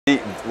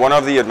One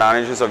of the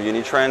advantages of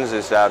Unitrends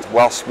is that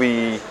whilst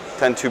we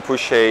tend to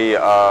push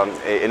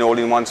an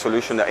all-in-one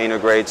solution that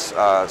integrates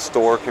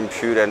store,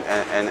 compute,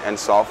 and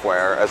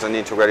software as an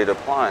integrated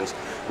appliance,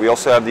 we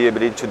also have the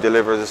ability to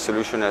deliver the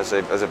solution as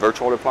a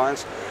virtual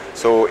appliance.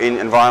 So in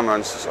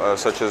environments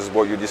such as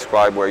what you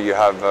described, where you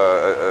have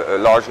a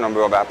large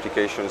number of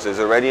applications, there's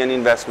already an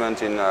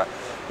investment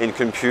in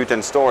compute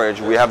and storage.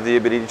 We have the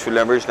ability to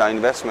leverage that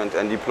investment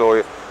and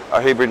deploy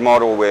a hybrid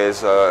model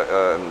with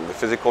the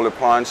physical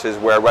appliances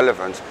where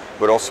relevant,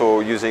 but also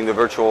using the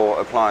virtual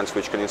appliance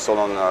which can install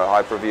on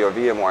Hyper-V or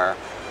VMware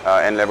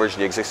and leverage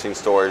the existing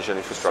storage and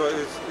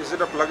infrastructure. So is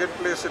it a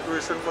plug-and-play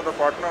situation for the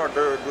partner, or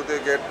do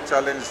they get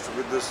challenged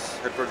with this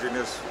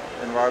heterogeneous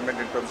environment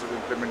in terms of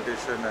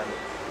implementation and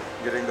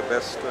getting the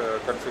best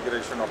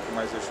configuration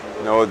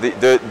optimization? No,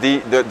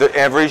 the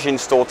average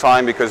install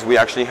time, because we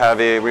actually have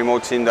a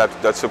remote team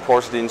that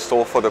supports the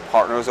install for the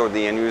partners or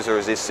the end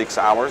users, is 6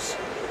 hours.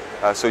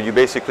 So you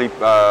basically,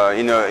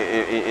 in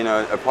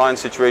an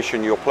appliance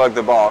situation, you'll plug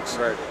the box,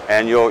 right,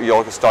 and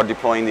you'll start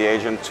deploying the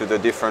agent to the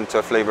different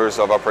flavors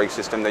of operating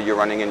system that you're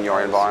running in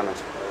your environment.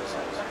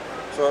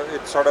 So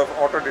it sort of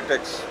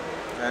auto-detects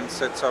and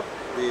sets up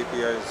the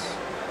APIs?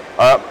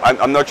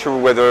 I'm not sure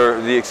whether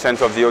the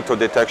extent of the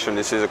auto-detection,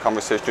 this is a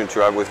conversation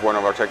to have with one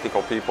of our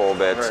technical people,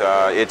 but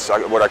right, it's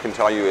what I can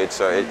tell you,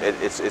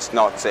 it's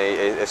not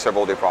a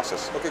several-day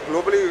process. Okay,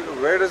 globally,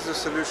 where does the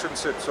solution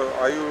sit? So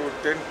are you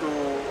tend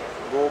to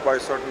go by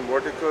certain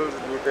verticals?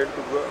 Do you tend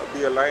to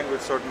be aligned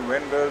with certain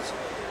vendors?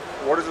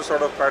 What is the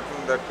sort of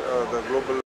pattern that the global